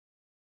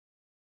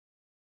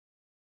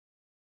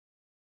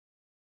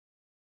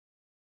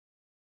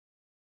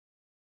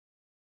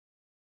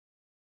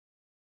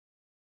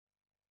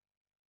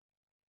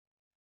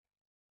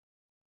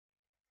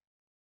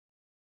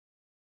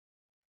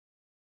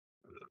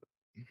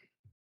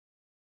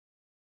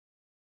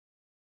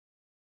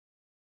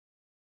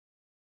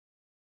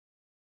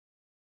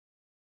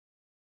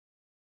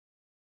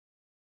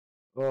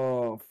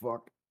Oh,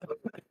 fuck.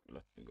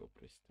 Let me go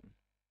Priston.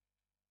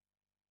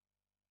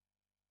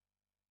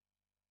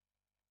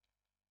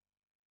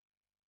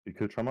 You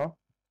kill Trauma?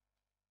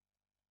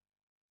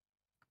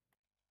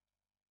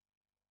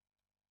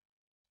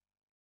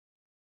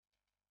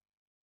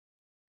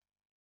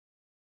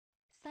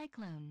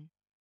 Cyclone.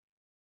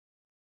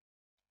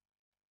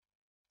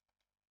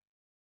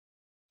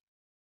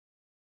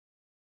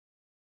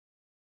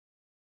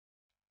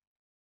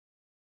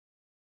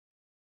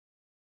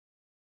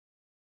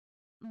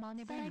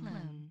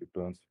 Monoburn. It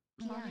burns.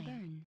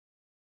 Monoburn.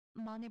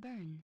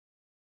 Monoburn.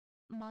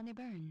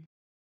 Monoburn.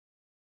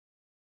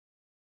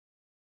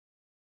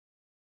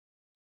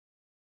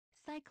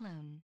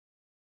 Cyclone.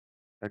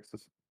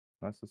 Hexes.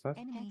 Nice, nice.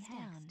 Enemy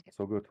down.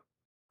 So good.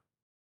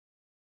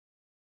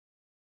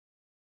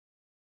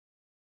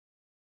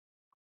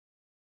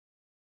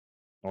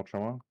 No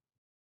Trauma.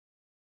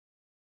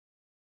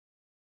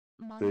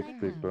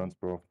 Big burns,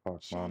 bro.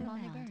 Fuck, man.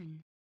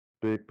 Monoburn.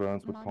 Big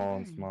burns with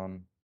pawns,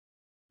 man.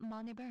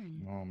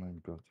 Monoburn. Oh my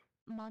god.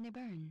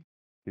 Monoburn.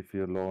 He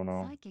feel low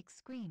now. Psychic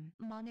scream.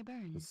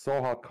 Monoburn. It's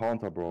so hard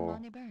counter, bro.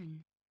 Monoburn.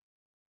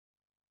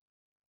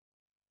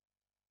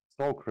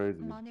 So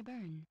crazy.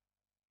 Monoburn.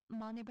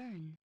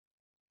 Monoburn.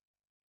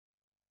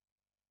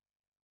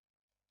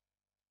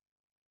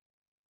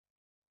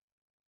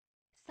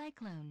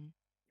 Cyclone.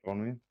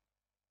 On me.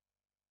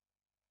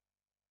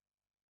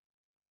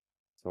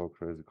 So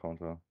crazy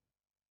counter.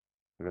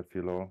 I got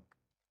feel low.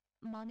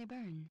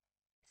 Monoburn.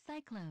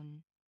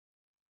 Cyclone.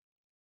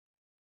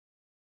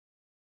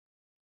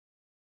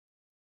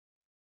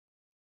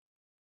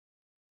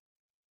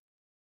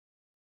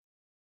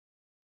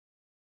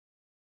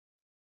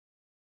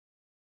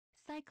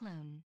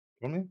 Cyclone.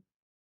 On me.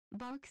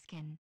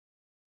 Barkskin.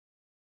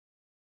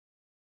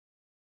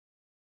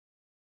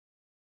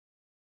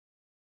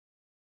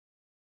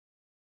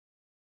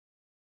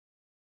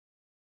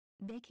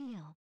 Big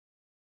heel.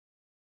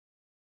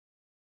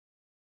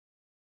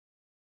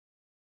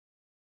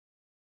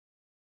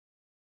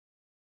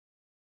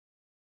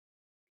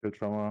 Kill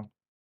Trauma.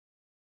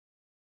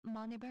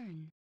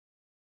 Monoburn.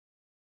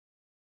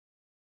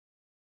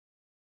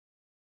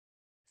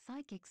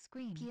 Psychic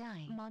scream.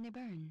 PI.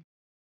 Monoburn.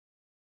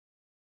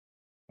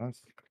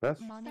 Nice.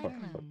 That's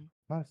Monoburn.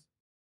 nice.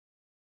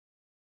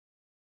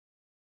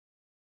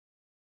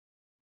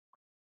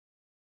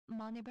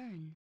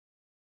 Monoburn.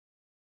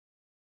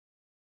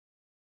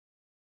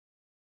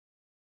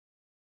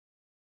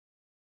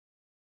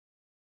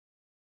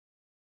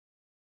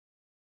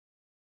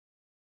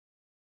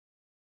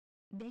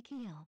 Big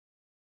heel.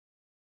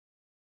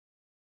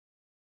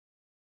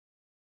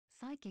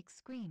 Psychic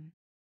scream.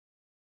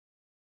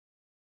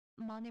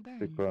 Monoburn.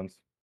 Big burns.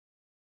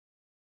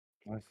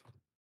 Nice.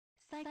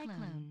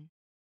 Cyclone.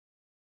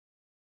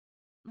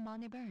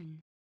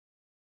 Monoburn.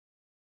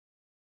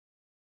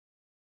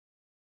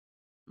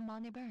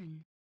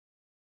 Monoburn.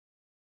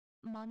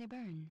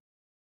 Monoburn.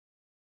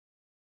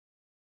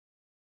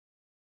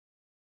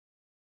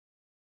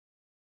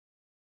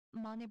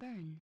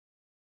 Monoburn.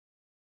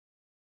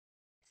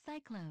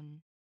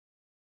 Cyclone.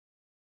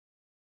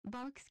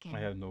 Barkskin.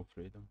 I have no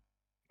freedom.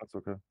 That's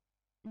okay.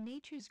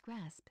 Nature's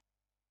grasp.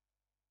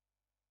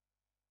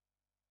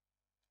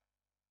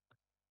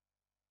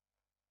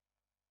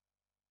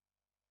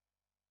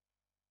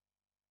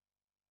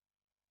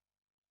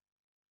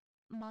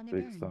 Big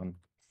Monoburn. stun.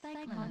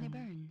 Cyclone.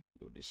 Monoburn.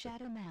 Do this.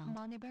 Shadow melt.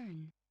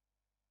 Monoburn.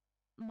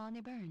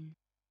 Monoburn.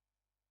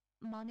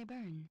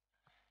 Monoburn.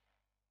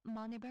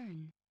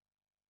 Monoburn.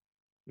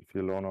 You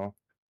feel low now.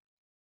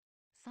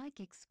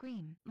 Psychic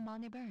scream.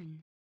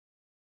 Monoburn.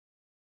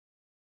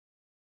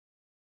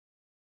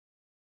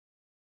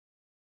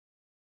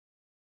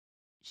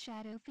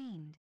 Shadow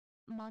fiend.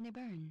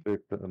 Monoburn. Big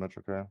damage,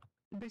 okay.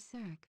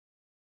 Berserk.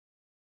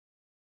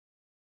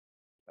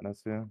 And I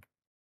see.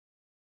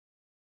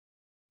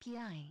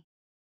 PI.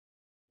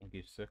 I'll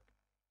give sec.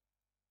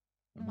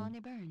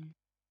 Monoburn.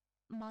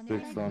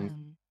 Six stuns.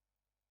 Monoburn.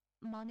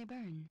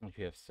 Monoburn. If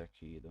you have sec,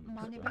 you don't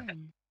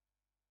Monoburn.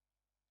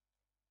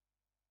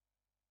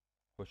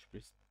 push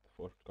priest.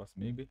 4 cast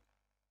maybe.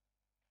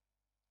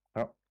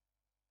 Yeah.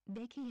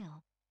 Big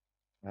heel.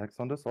 Hex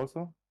on this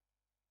also?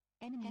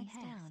 Enemy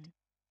down.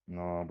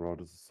 No, bro,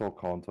 this is so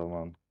counter,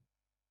 man.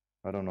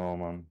 I don't know,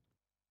 man.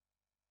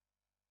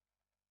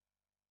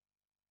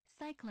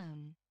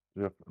 Cyclone.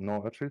 You have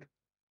no head shield?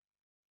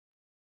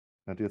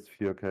 And he has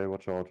fear, okay,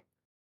 watch out.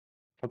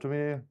 Come to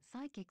me.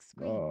 Psychic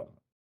scream. Uh,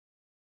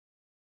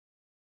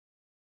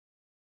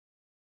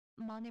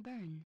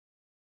 Monoburn.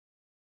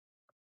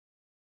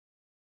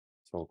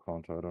 so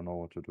counter, I don't know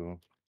what to do.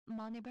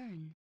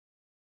 Monoburn.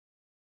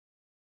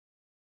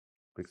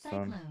 Big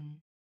stun.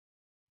 Cyclone.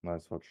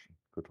 Nice watch.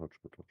 Good watch,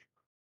 good watch.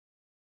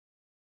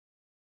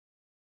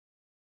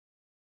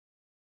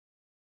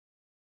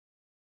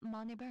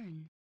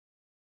 Monoburn.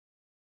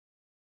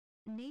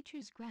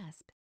 Nature's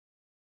grasp.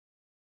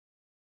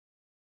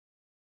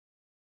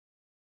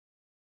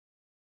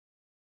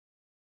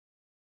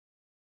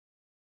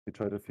 He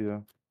tried a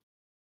fear.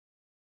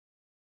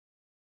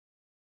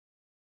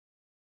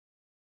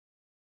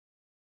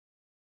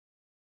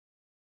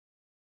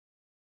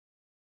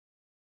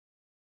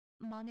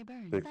 Mana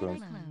burn. Big burn.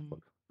 Cyclone.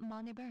 Fuck.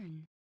 Mana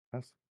burn.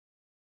 Nice.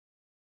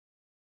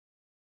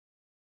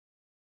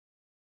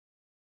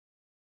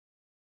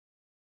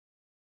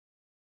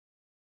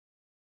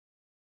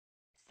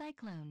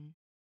 Cyclone.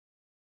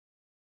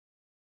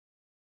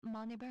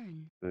 Mana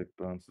burn. Big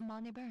burns.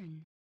 Mana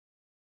burn.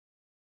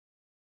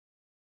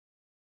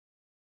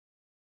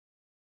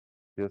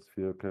 Yes,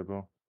 4, okay,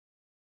 bro.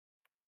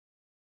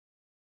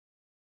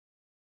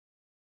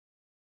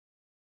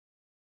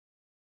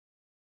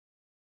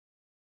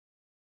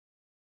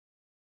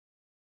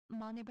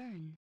 Mana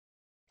burn.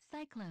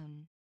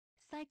 Cyclone.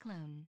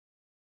 Cyclone.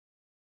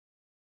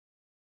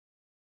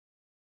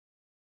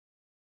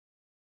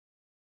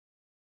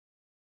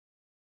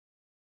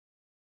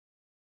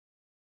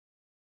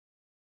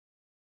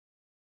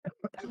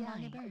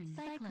 Mana burn.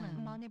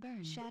 Cyclone. Mana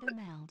burn. Shadow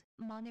meld.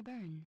 Mana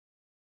burn.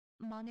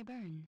 Mana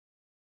burn.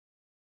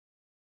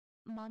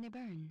 Mana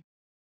burn.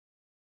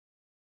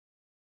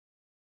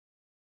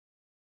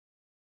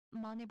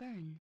 Mana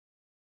burn.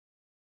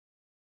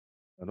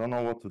 I don't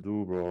know what to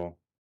do, bro.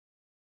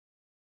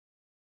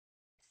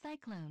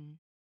 Cyclone.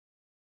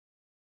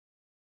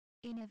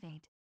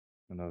 Innovate.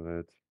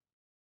 Innovate.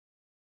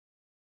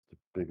 The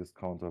biggest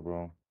counter,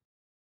 bro.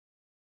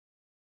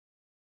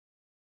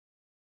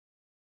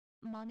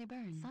 Mana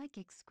burn.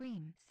 Psychic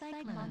scream.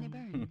 Cyclone. Mana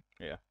burn.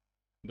 Yeah.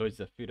 Dodge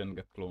Zephyr and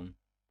get clone.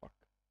 Fuck.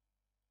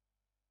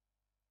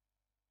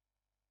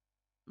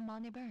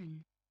 Mana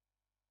burn.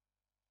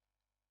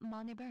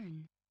 Mana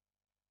burn.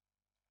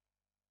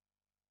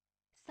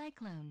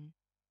 Cyclone.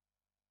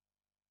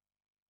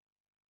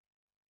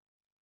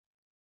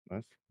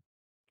 Nice.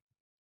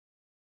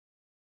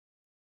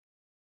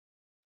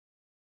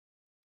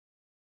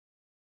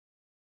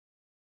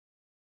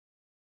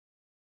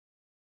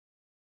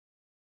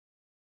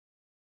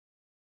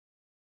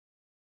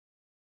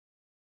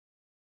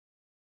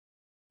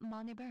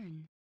 Mana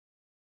burn.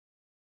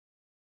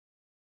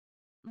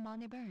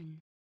 Mana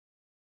burn.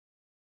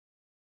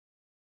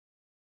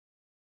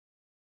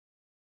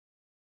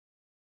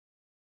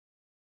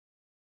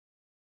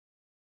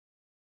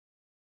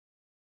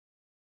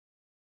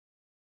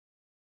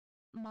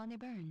 Mana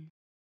burn.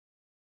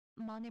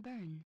 Mana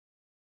burn.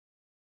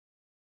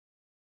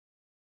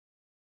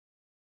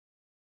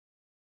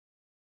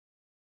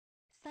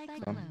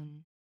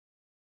 Cyclone.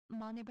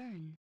 Mana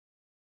burn.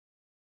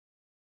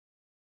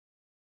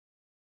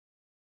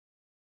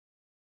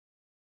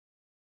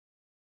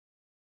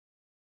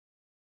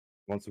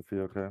 One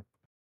Sophia, okay.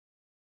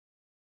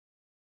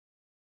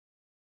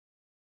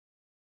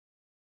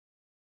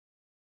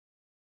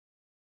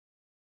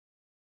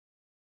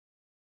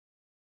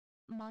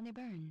 Mana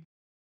burn.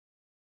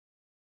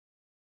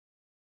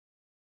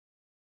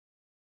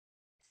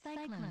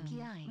 Cyclone.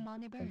 PI.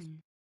 Mana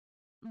burn.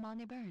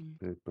 Mana burn.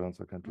 Big burns,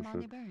 I can't do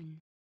Mana shit.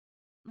 burn.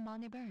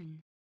 Mana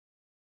burn.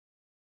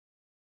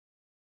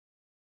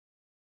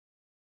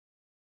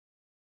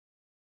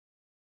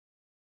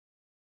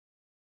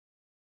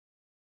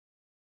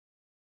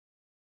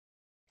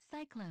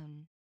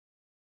 Cyclone.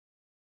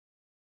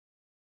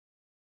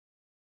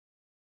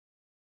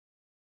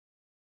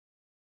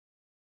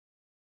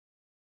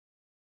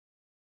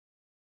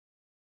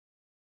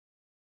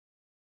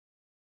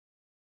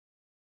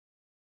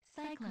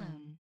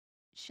 Cyclone.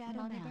 Shadow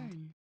Mana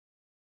burn.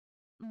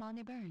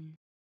 Mana burn.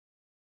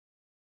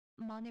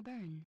 Mana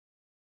burn.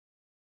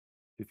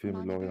 You feel me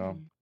Mana low, yeah?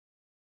 burn.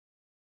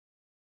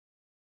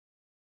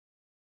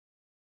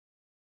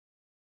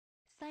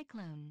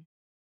 Cyclone.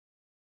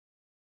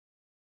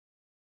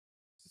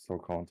 So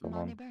counter,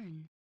 Mana man.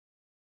 burn.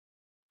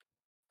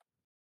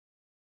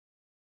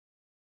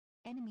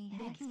 Enemy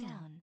hex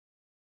down.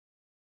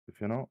 If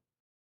you know.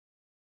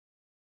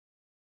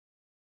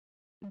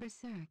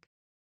 Berserk.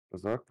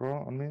 Berserk,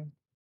 bro, on me.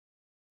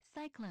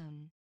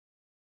 Cyclone.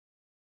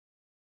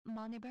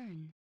 Mana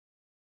burn.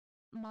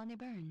 Mana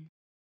burn.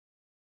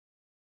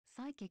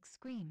 Psychic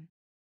scream.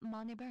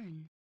 Mana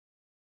burn.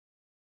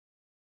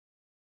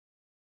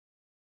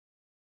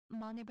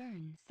 Mana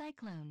burn.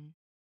 Cyclone.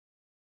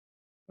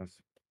 Nice.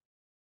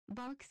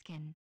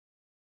 Barkskin.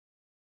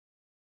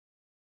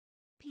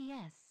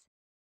 PS.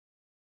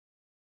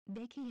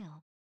 Big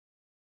heal.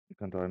 You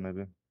can die,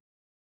 maybe.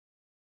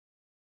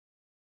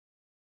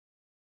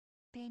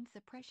 Pain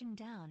suppression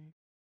down.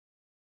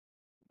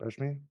 Bash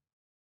me.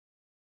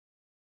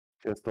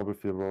 Yes, double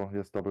fear, bro.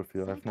 Yes, double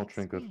fear. I have no Psychic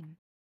trinket. scream.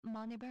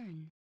 Mana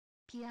burn.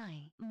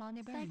 PI.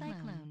 Mana burn.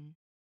 Cyclone.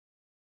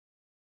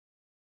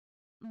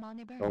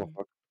 Mana burn. Oh,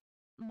 fuck.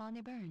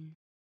 Mana burn.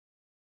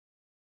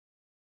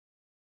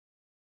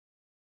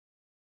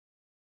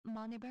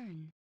 Mana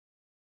burn.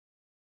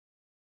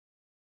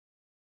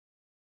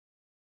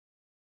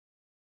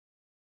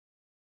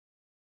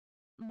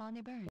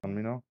 Mana burn. On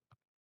me now.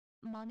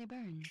 Mana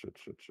burn. Shit.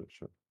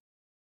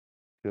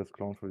 Here's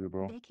clone for you,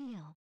 bro. Big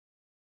heal.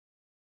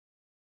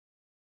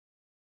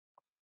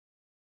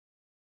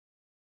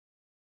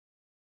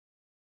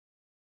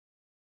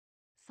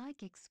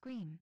 Psychic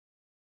scream.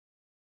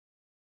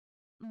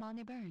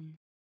 Mana burn.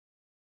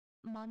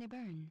 Mana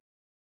burn.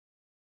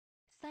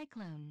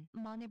 Cyclone.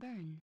 Mana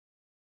burn.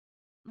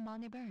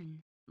 Mana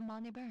burn.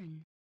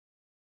 Monoburn.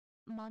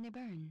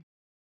 Monoburn.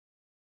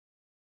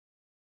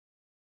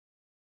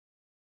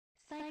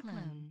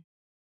 Cyclone.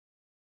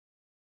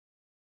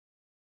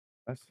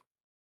 Nice.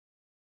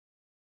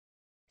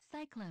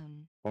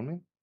 Cyclone. On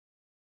me?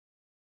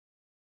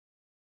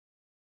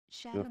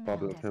 Shadow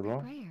bubble, Meld. okay, bro? Desperate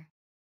Prayer.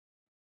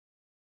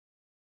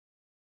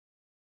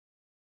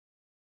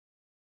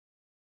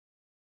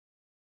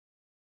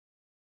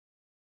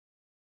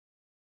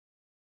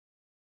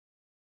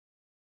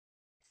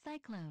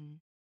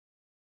 Cyclone.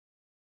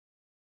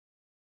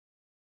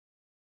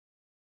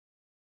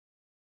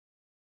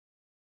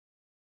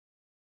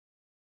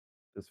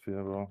 This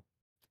fear, bro.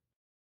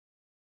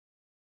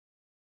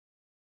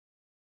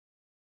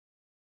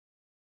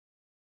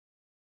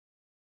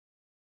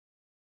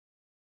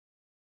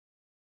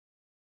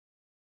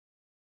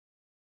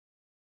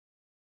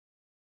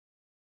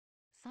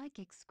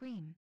 Psychic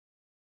Scream.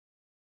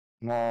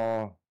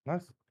 No,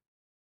 nice.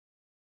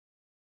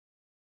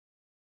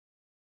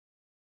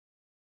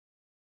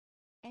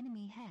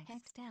 Enemy Hex.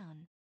 Hex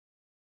down.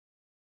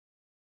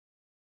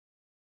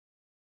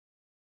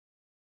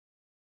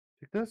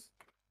 Take this.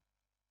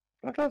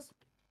 Blackrock.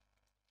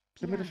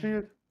 Give me the Piano.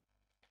 shield.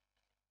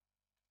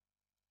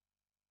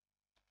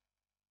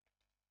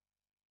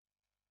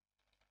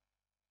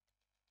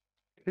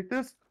 Take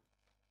this.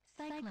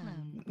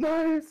 Cyclone.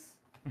 Nice.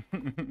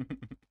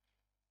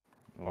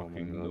 Oh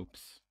my Fucking god.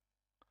 noobs.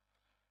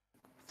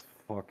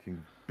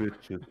 Fucking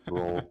bitches,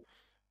 bro.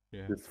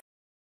 Yeah. This